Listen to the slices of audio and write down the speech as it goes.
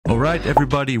Alright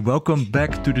everybody, welcome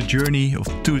back to the journey of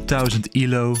 2000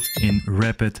 ELO in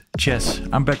Rapid Chess.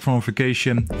 I'm back from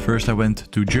vacation. First I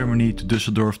went to Germany, to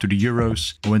Düsseldorf, to the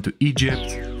Euros. I went to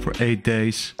Egypt for 8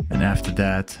 days. And after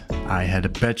that I had a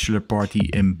bachelor party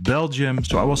in Belgium.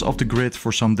 So I was off the grid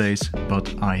for some days,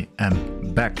 but I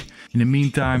am back. In the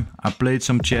meantime, I played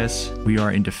some chess. We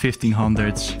are in the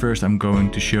 1500s. First I'm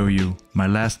going to show you my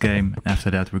last game.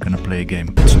 After that we're gonna play a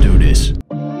game. Let's do this.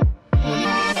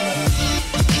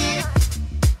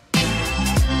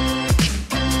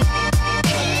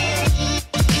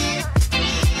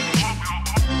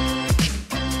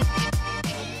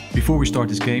 Before we start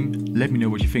this game, let me know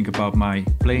what you think about my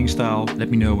playing style. Let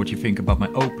me know what you think about my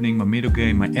opening, my middle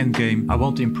game, my end game. I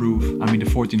want to improve. I'm in the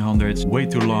 1400s, way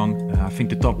too long. I think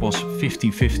the top was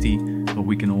 1550, but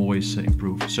we can always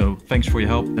improve. So thanks for your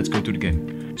help. Let's go to the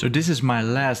game. So this is my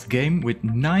last game with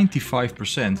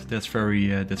 95%. That's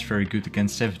very good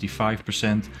against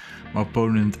 75%. My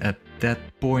opponent at that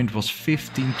point was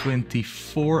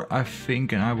 1524, I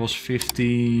think, and I was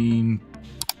 15.6,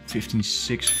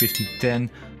 15.10,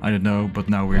 I don't know, but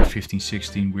now we're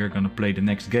 15.16. We're gonna play the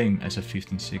next game as a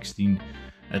 15.16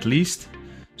 at least.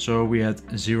 So we had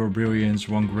 0 brilliance,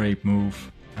 1 great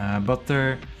move, but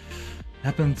there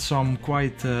happened some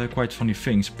quite funny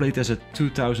things. Played as a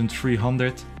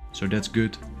 2300, so that's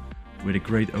good, with a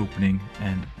great opening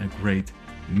and a great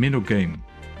middle game.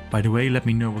 By the way, let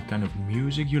me know what kind of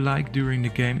music you like during the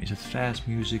game. Is it fast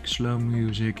music, slow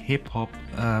music, hip hop,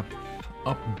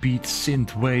 upbeat,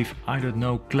 synth wave, I don't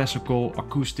know, classical,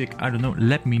 acoustic, I don't know.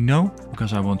 Let me know,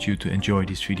 because I want you to enjoy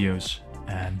these videos,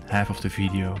 and half of the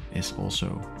video is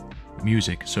also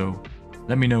music, so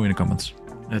let me know in the comments.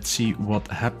 Let's see what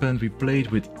happened. We played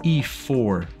with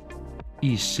e4,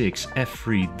 e6,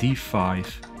 f3,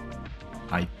 d5.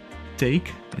 I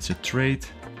take, it's a trade,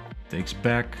 takes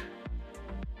back,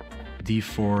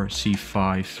 d4,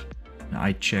 c5, and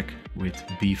I check with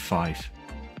b5.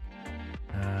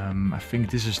 I think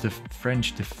this is the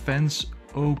French defense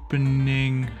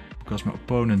opening, because my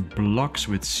opponent blocks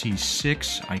with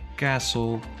c6. I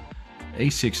castle.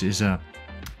 a6 is a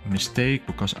mistake,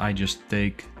 because I just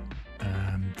take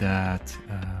that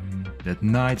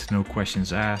knight, no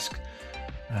questions asked.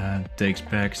 Takes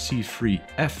back, c3,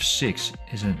 f6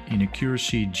 is an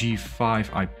inaccuracy,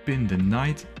 g5, I pin the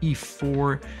knight,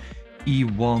 e4,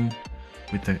 e1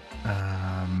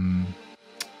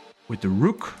 with the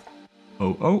rook.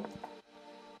 Oh,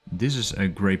 this is a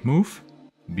great move,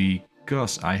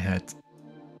 because I had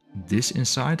this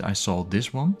inside, I saw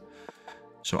this one.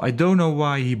 So I don't know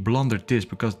why he blundered this,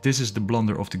 because this is the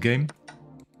blunder of the game.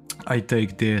 I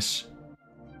take this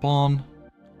pawn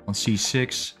on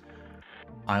c6.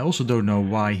 I also don't know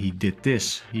why he did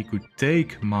this. He could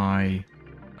take my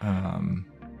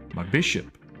my bishop,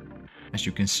 as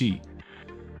you can see.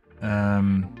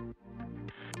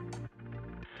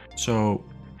 So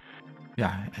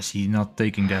yeah, as he's not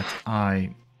taking that,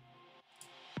 I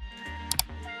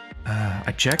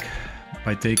check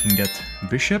by taking that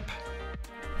bishop.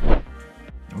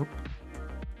 Nope.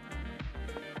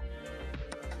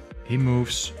 He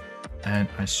moves, and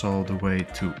I saw the way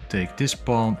to take this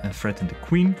pawn and threaten the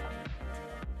queen.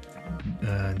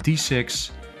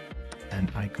 d6,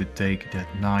 and I could take that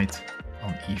knight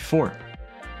on e4.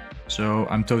 So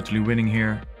I'm totally winning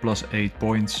here, plus 8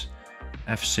 points.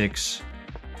 f6.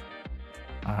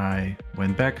 I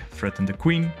went back, threatened the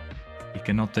queen. He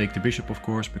cannot take the bishop, of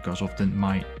course, because of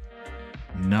my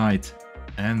knight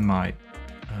and my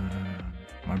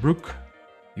rook.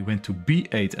 He went to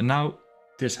b8, and now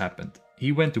this happened.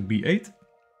 He went to b8.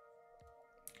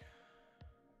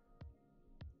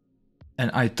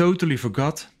 And I totally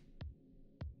forgot.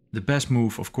 The best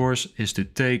move, of course, is to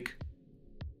take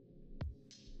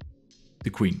the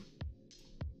queen.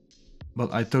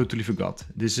 But I totally forgot.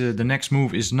 This the next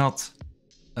move is not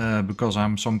because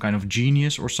I'm some kind of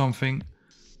genius or something.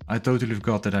 I totally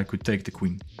forgot that I could take the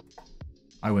queen.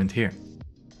 I went here,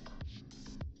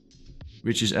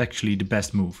 which is actually the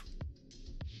best move.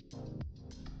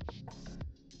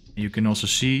 You can also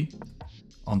see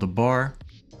on the bar.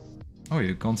 Oh,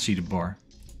 you can't see the bar.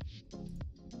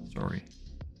 Sorry.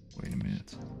 Wait a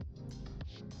minute.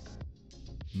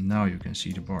 Now you can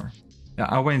see the bar. Yeah,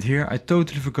 I went here. I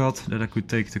totally forgot that I could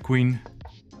take the queen.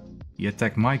 He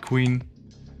attacked my queen.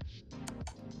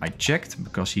 I checked,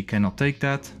 because he cannot take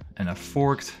that, and I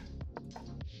forked.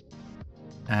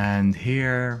 And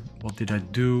here, what did I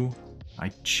do? I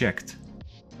checked.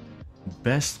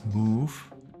 Best move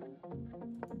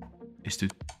is to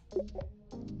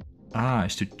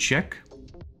check.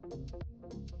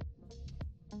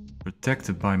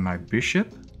 Protected by my bishop.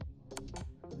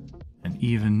 And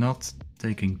even not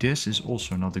taking this is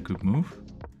also not a good move.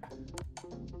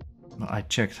 But I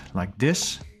checked like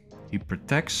this. He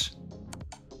protects.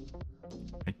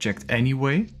 I checked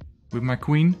anyway with my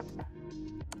queen.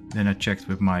 Then I checked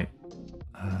with my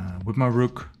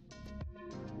rook,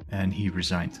 and he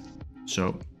resigned.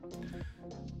 So,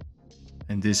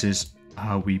 and this is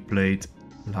how we played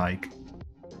like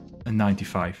a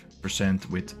 95%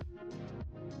 with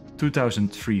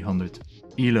 2300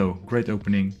 ELO. Great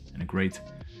opening and a great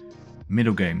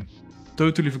middle game.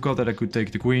 Totally forgot that I could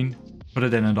take the queen, but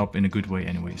it ended up in a good way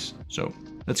anyways. So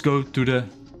let's go to the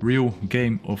real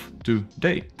game of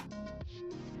today.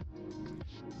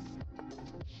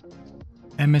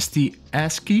 MST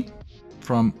ASCII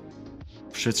from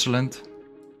Switzerland.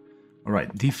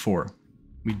 Alright, d4.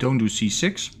 We don't do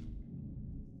c6.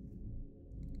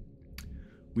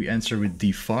 We answer with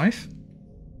d5.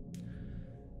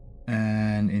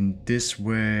 And in this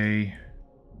way,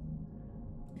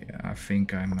 yeah, I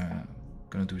think I'm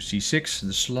gonna do c6,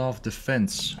 the Slav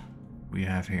defense we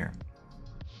have here.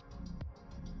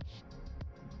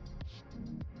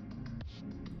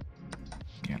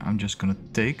 Yeah, I'm just gonna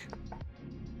take.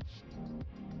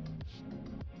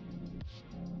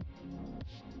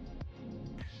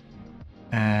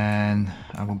 And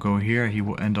I will go here, he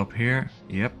will end up here.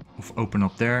 Yep, open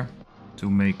up there to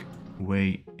make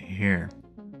way here.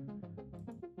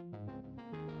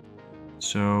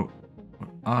 So what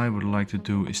I would like to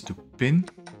do is to pin,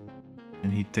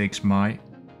 and he takes my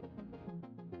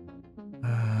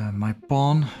my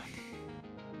pawn.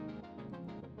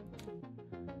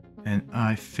 And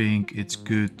I think it's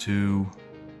good to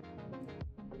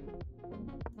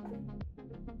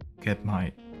get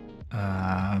my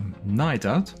knight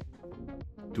out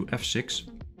to f6.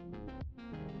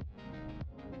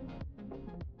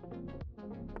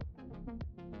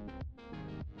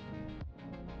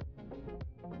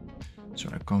 So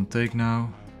I can't take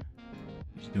now.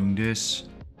 He's doing this.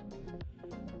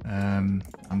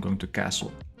 I'm going to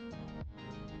castle.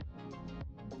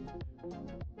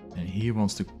 And he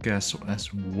wants to castle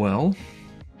as well.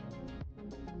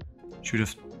 Should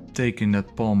have taken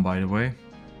that pawn, by the way.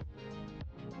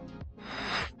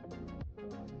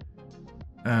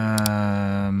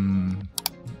 I'm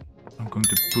going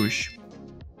to push.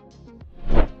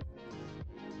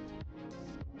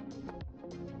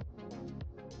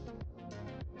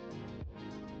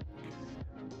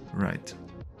 Right.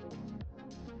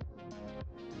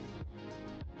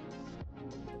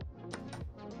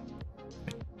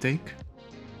 I take.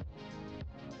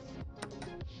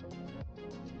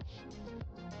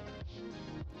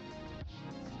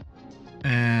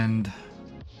 And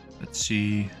let's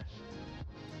see.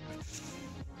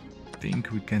 I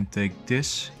think we can take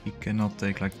this. He cannot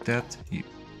take like that.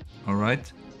 All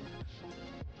right.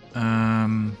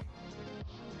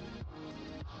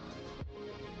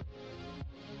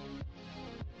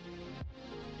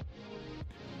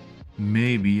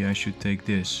 Maybe I should take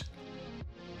this.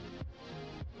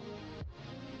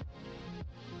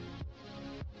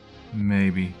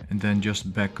 Maybe, and then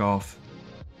just back off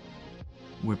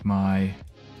with my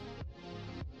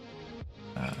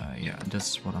yeah,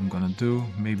 that's what I'm gonna do.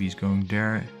 Maybe he's going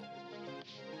there.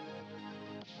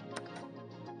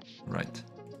 Right,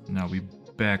 now we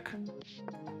back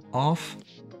off.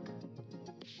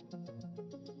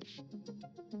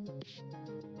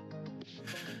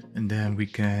 And then we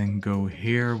can go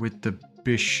here with the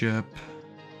bishop,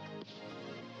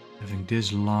 having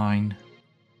this line.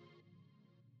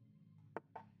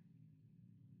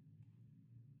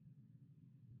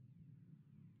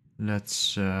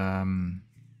 Let's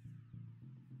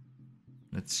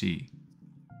see.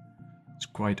 It's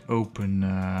quite open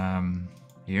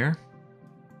here.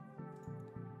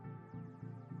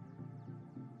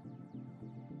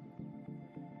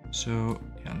 So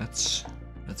yeah, let's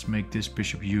make this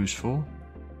bishop useful.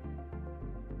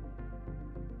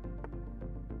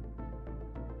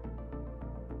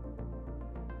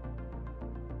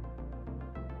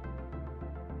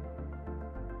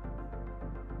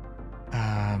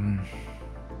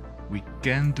 We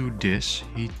can do this.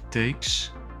 He takes,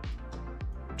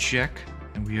 check,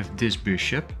 and we have this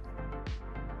bishop.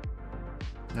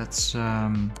 Let's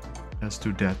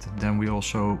do that. Then we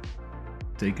also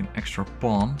take an extra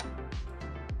pawn.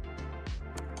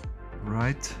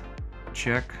 Right,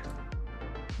 check.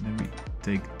 Then we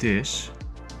take this.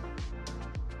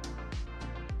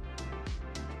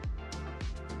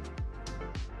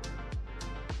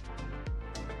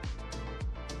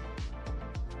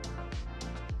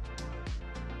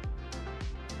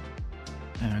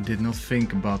 And I did not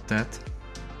think about that.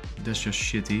 That's just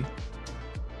shitty.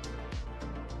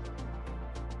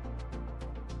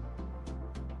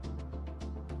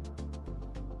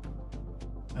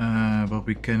 but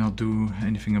we cannot do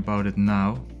anything about it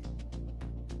now.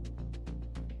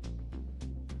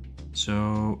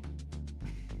 So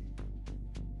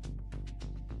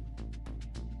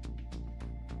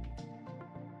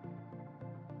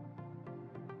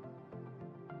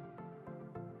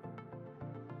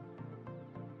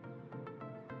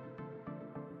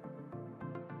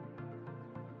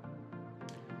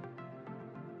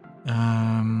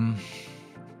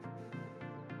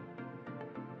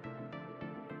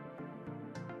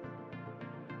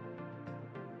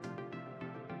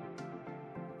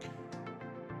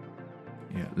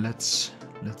yeah, let's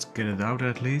get it out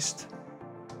at least.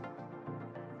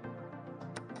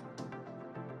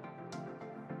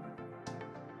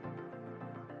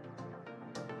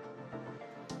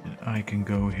 And I can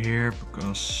go here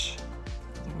because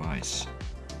otherwise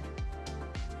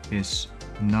his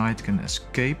knight can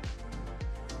escape.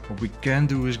 What we can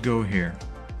do is go here.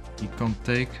 He can't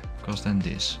take because then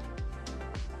this.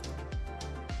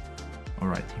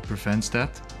 Alright, he prevents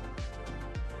that.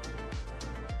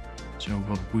 So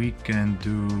what we can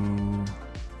do...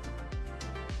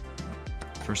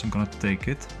 First I'm gonna take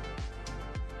it.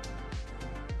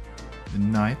 The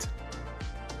knight.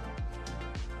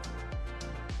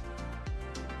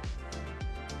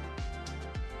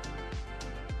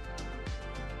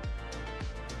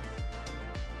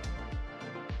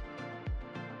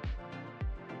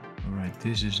 Alright,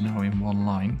 this is now in one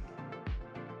line.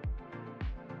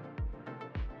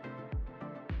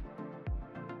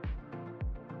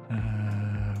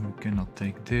 We cannot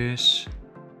take this.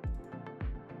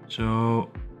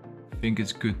 So I think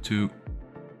it's good to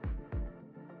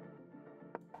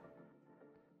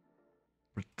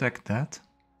protect that.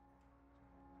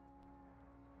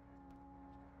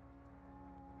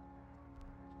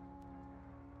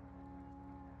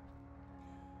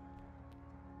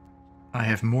 I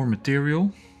have more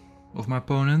material of my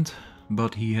opponent,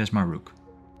 but he has my rook.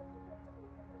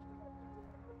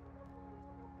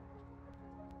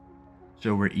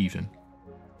 So we're even.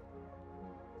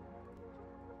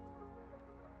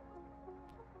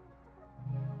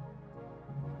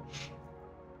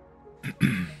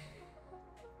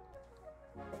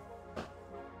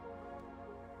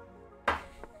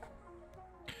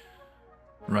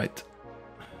 Right.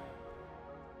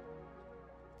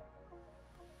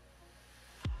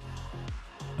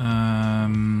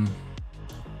 I'm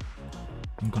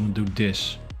gonna do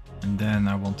this, and then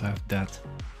I want to have that.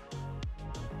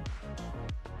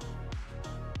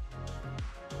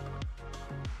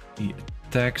 He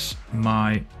attacks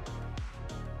my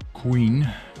queen.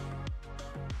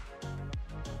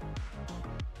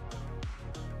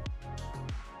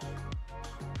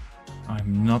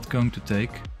 I'm not going to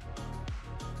take,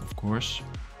 of course.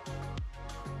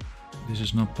 This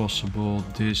is not possible.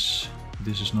 This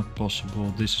is not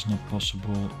possible. This is not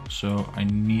possible. So I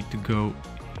need to go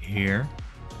here.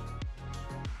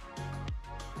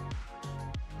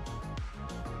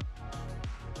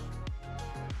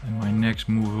 And my next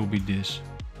move will be this.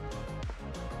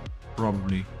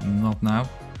 Probably not now.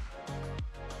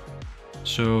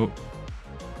 So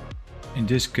in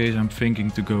this case I'm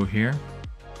thinking to go here.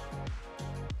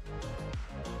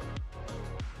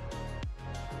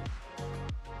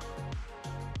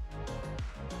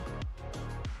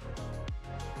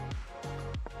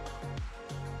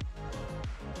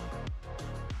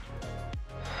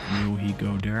 Will he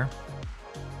go there?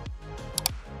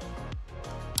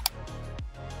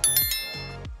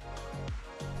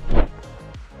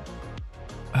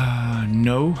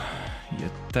 No, he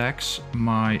attacks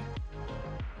my...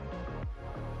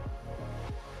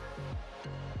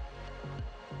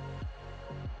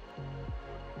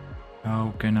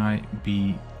 How can I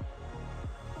be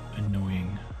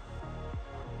annoying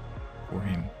for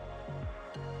him?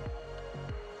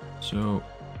 So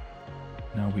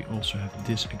now we also have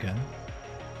this again.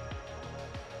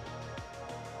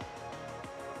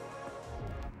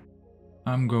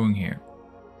 I'm going here.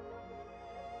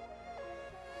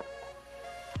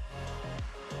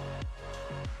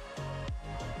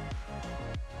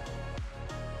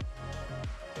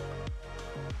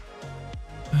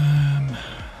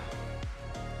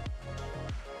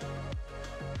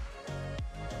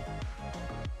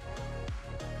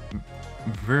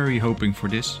 Very hoping for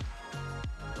this.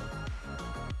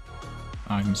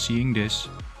 I'm seeing this.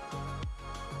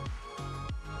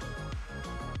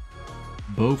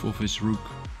 Both of his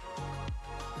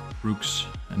rooks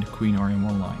and the queen are in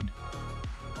one line,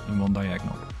 in one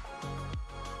diagonal.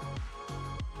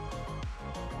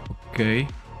 Okay.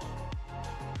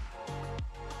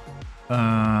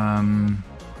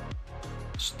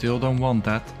 Still don't want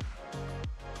that.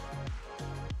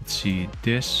 Let's see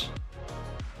this.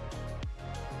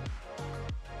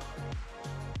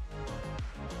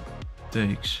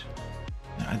 Takes.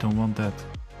 I don't want that.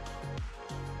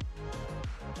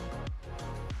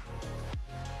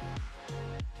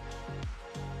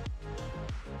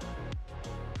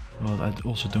 Well, I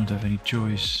also don't have any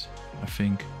choice, I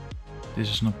think. This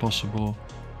is not possible.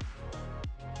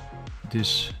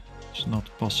 This is not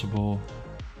possible.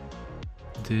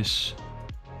 This.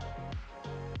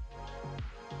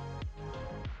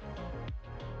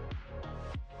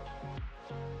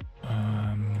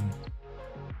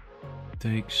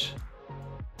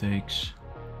 Takes.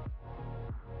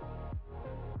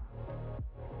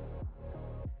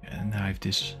 And I have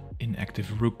this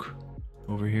inactive rook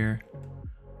over here.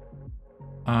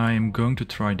 I'm going to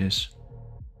try this.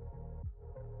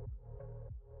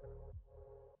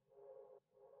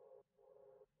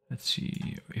 Let's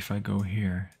see, if I go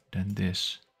here, then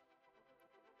this.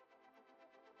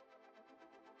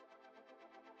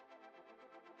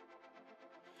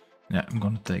 Yeah, I'm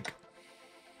gonna take.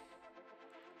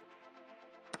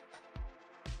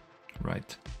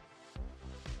 Right.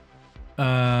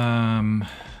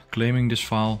 Claiming this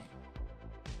file.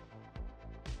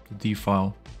 The D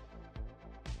file.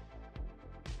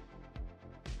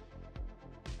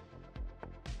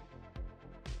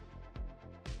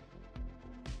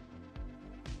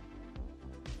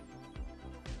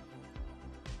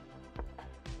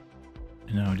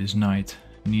 Now this knight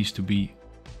needs to be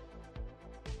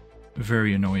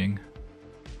very annoying.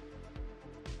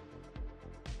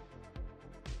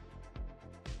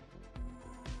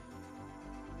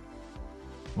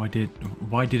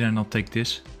 Why did I not take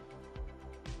this?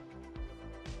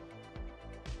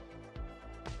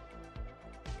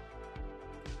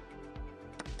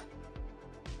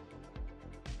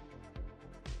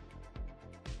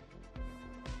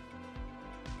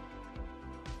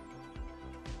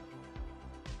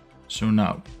 So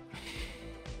now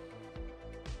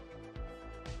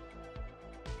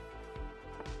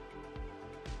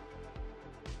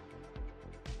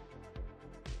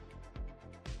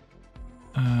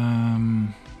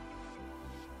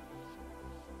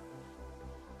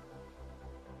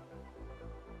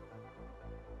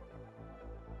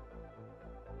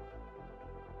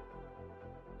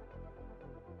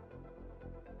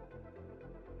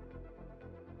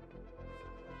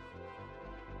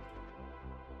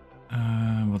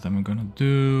what am I gonna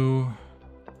do?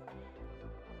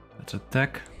 Let's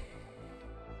attack.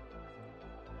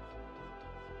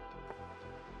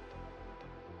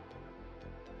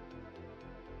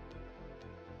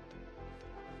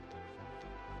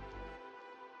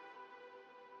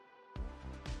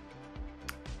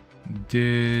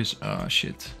 This, ah,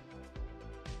 shit.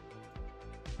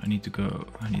 I need to go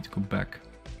back.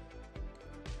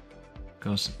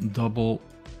 Because double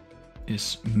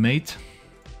is mate.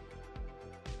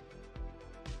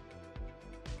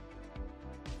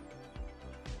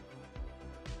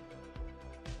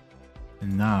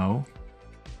 And now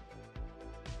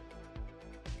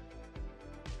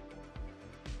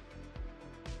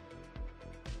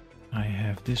I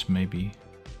have this maybe.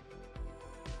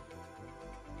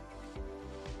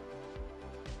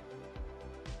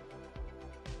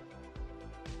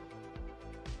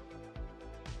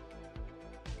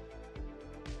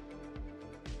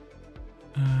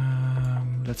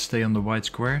 Let's stay on the white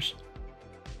squares.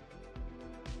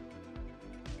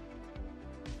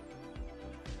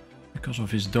 Because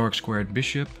of his dark squared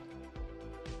bishop.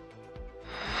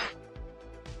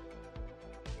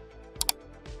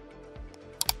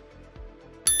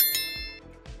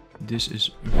 This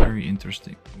is very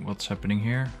interesting. What's happening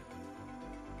here?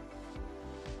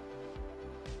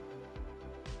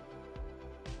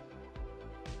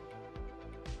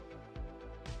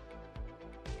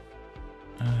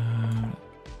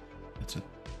 Let's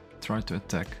try to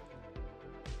attack.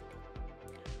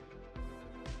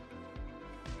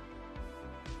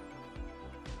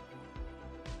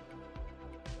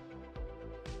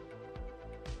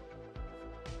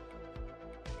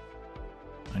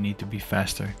 I need to be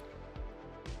faster.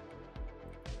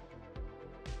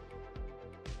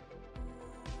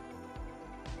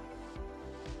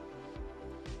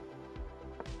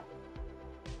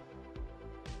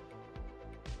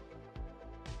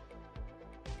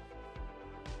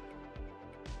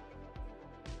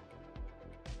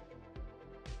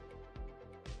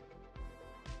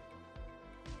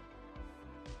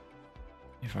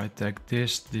 If I attack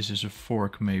this, this is a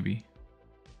fork maybe.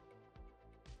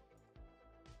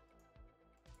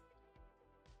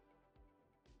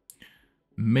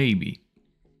 Maybe.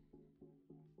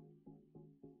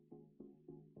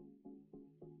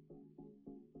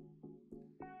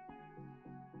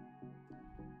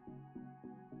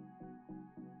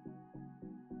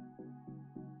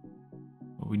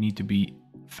 But we need to be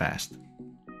fast.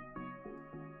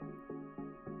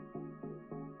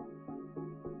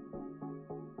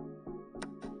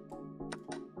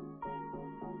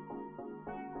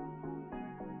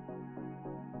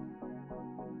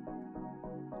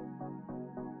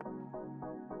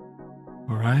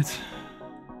 All right.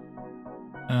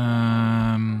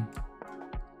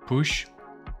 Push.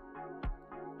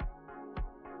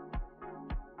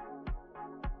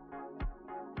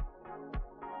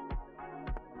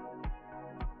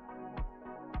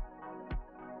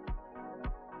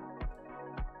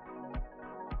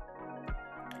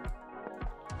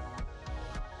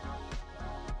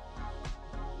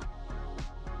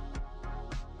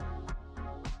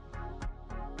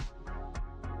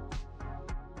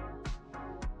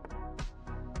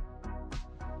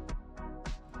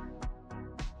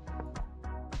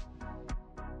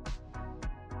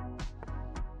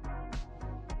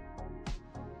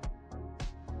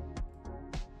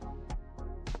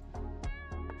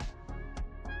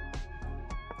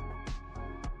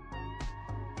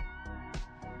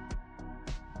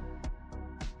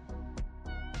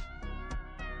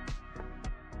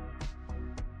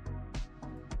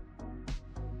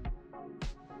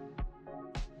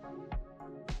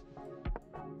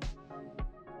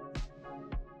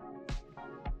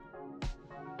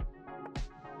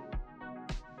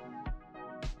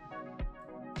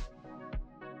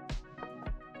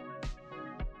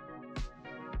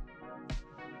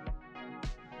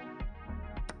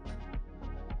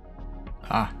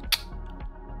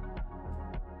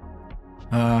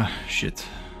 Shit.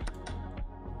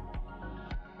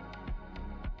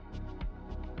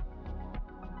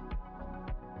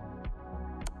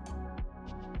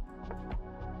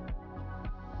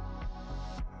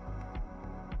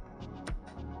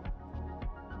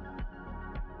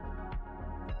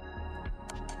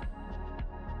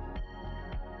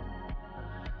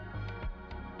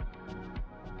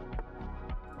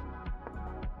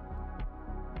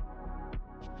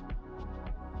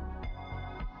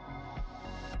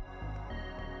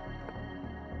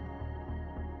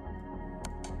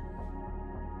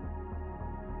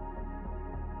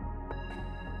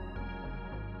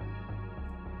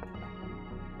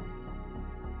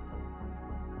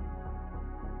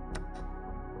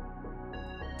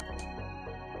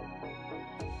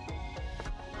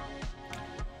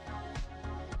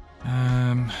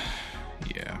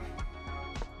 Yeah.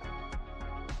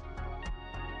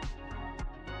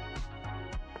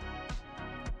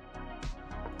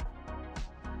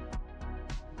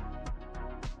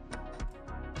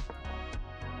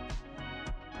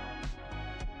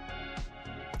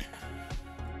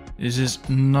 This is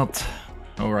not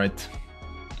all right.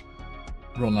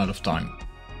 Run out of time.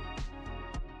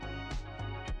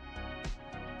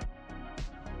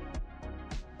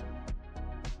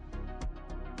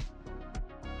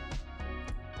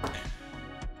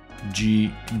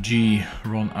 GG,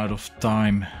 run out of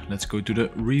time. Let's go to the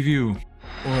review.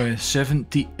 Oh,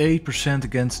 78%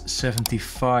 against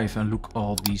 75, and look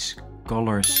all these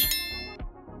colors.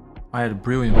 I had a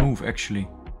brilliant move actually.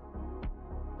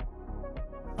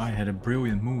 I had a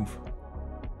brilliant move.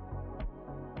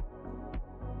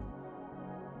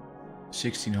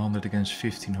 1600 against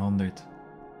 1500.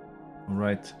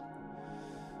 Alright.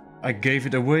 I gave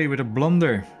it away with a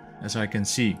blunder, as I can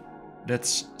see.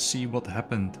 Let's see what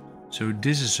happened. So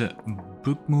this is a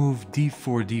book move,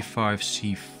 d4,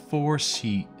 d5,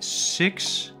 c4,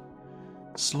 c6.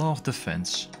 Slav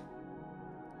defense.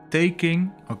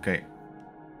 Taking, okay.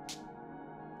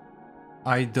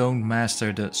 I don't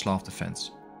master the Slav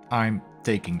defense. I'm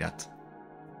taking that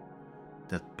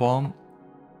pawn,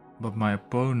 but my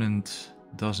opponent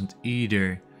doesn't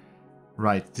either.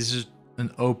 Right, this is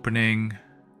an opening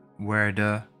where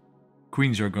the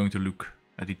queens are going to look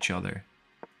at each other.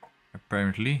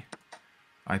 Apparently,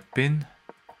 I pin.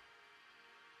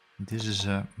 This is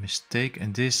a mistake,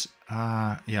 and this,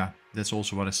 yeah, that's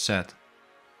also what I said.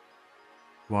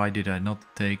 Why did I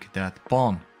not take that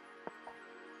pawn?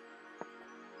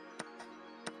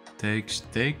 Takes.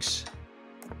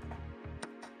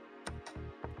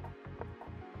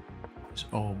 It's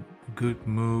all good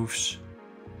moves.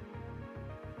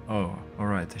 Oh,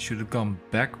 alright. I should have gone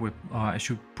back with. I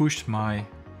should have pushed my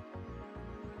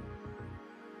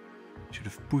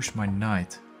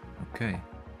knight. Okay.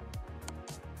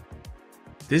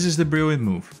 This is the brilliant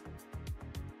move.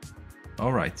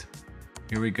 Alright.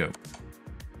 Here we go.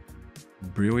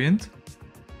 Brilliant.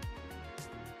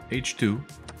 H2.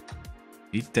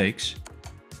 He takes.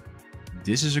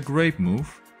 This is a great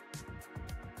move.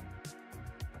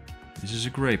 This is a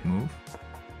great move.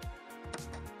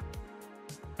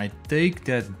 I take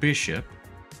that bishop.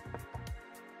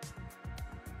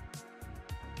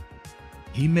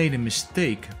 He made a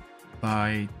mistake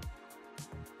by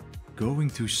going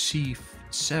to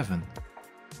c7.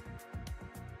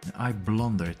 I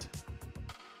blundered.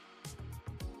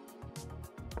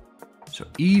 So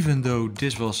even though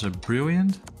this was a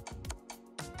brilliant,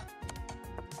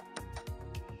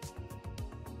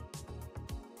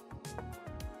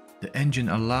 the engine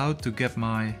allowed to get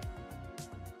my...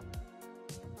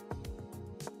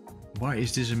 Why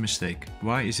is this a mistake?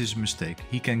 Why is this a mistake?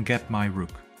 He can get my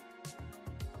rook.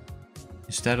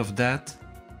 Instead of that,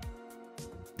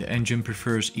 the engine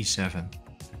prefers e7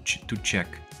 to check.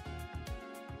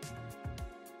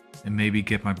 And maybe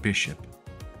get my bishop.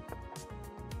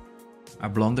 I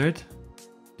blundered.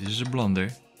 This is a blunder.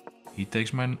 He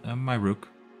takes my rook.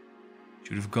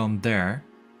 Should have gone there.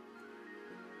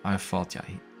 I thought, yeah,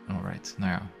 alright,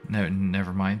 no,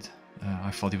 never mind.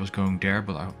 I thought he was going there,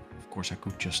 but of course I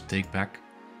could just take back.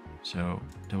 So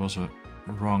there was a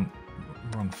wrong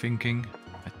thinking.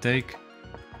 I take.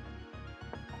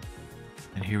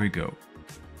 And here we go.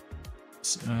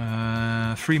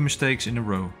 3 mistakes in a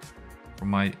row from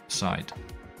my side.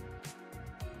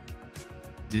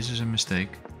 This is a mistake.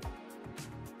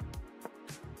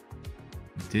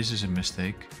 This is a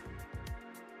mistake.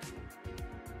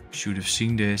 Should have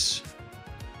seen this.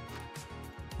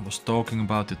 I was talking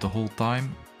about it the whole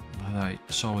time, but I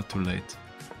saw it too late.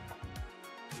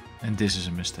 And this is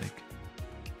a mistake.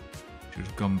 Should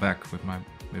have gone back with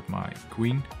my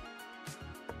queen.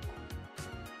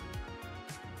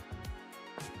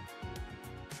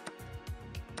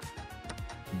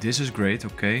 This is great,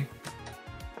 okay.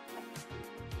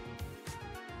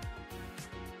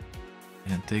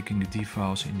 And taking the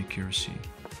d-files in accuracy.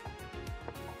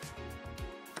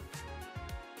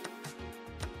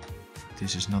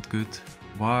 This is not good.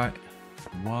 Why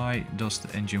does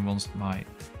the engine want my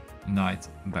knight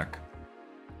back?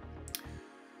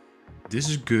 This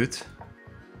is good.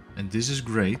 And this is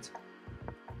great.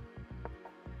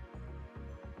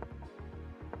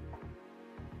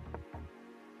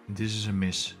 This is a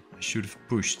miss. I should have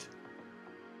pushed.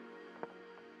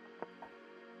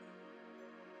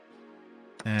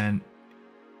 And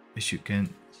as you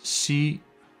can see...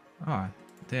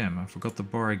 damn, I forgot the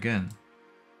bar again.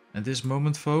 At this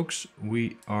moment, folks,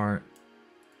 we are...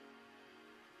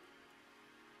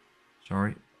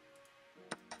 Sorry.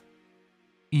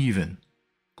 Even.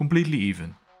 Completely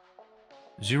even.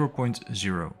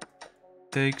 0.0.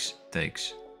 Takes.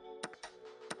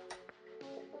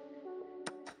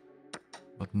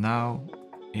 But now,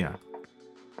 yeah.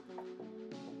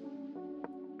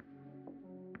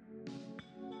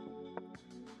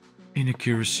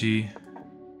 Inaccuracy.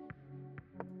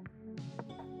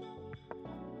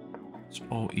 It's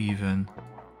all even.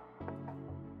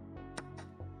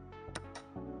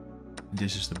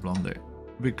 This is the blunder.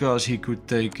 Because he could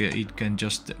take, he can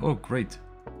just, oh great.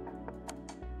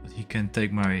 But he can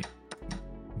take my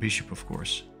bishop, of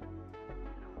course.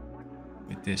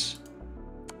 With this.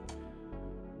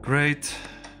 Great.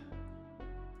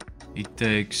 He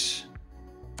takes.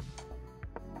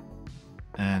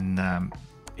 And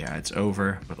yeah, it's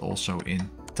over, but also in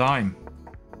time.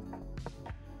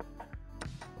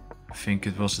 I think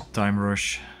it was a time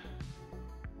rush.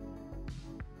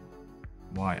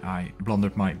 Why I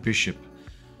blundered my bishop.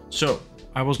 So,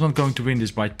 I was not going to win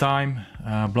this by time.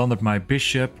 Blundered my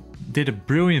bishop. Did a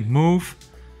brilliant move.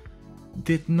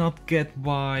 Did not get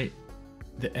why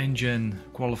the engine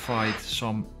qualified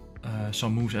some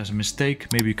moves as a mistake.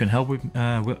 Maybe you can help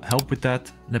with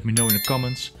that. Let me know in the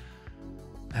comments.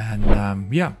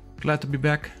 And yeah, glad to be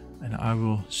back. And I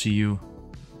will see you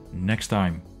next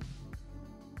time.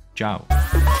 Ciao.